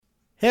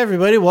Hey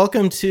everybody,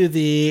 welcome to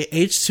the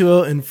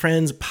H2O and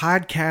Friends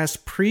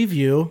podcast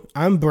preview.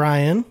 I'm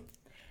Brian.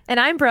 And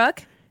I'm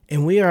Brooke.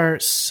 And we are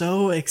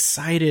so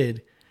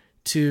excited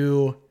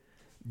to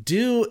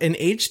do an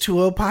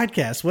H2O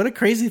podcast. What a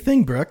crazy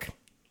thing, Brooke.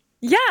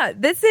 Yeah,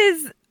 this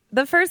is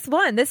the first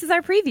one. This is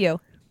our preview.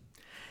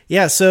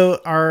 Yeah, so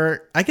a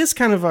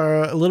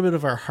little bit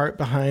of our heart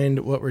behind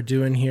what we're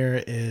doing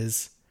here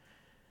is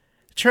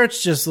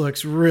church just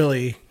looks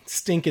really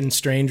stinking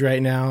strange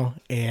right now,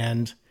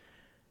 and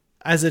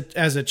as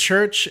a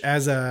church,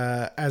 as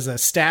a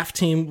staff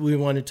team, we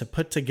wanted to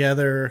put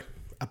together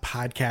a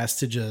podcast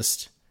to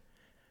just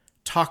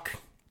talk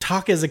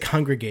as a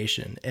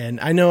congregation. And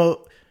I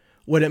know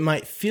what it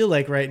might feel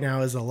like right now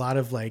is a lot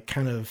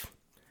of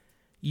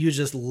you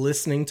just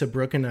listening to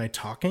Brooke and I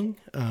talking.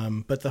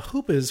 But the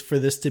hope is for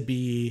this to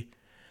be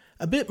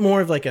a bit more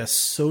of like a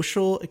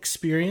social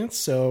experience.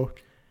 So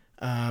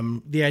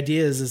the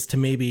idea is to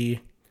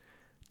maybe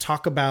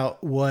talk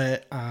about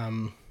what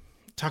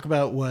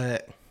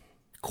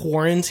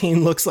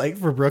quarantine looks like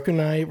for Brooke and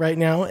I right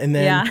now. And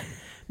then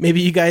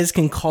maybe you guys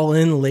can call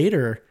in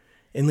later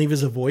and leave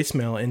us a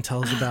voicemail and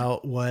tell us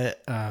about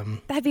what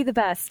that'd be the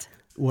best.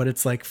 What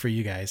it's like for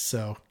you guys.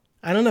 So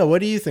I don't know.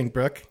 What do you think,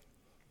 Brooke?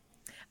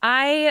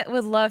 I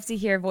would love to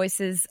hear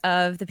voices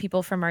of the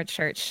people from our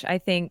church. I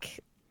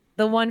think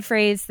the one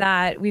phrase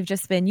that we've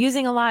just been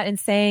using a lot and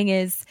saying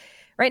is,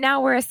 right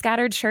now we're a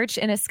scattered church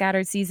in a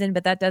scattered season,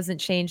 but that doesn't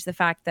change the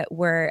fact that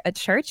we're a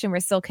church and we're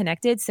still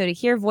connected. So to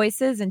hear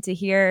voices and to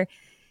hear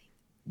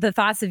the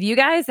thoughts of you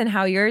guys and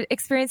how you're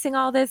experiencing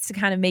all this to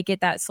kind of make it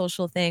that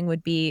social thing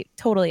would be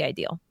totally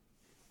ideal.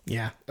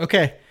 Yeah.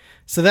 Okay.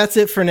 So that's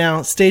it for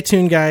now. Stay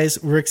tuned,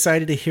 guys. We're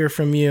excited to hear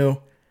from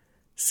you.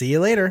 See you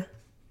later.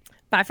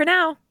 Bye for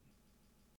now.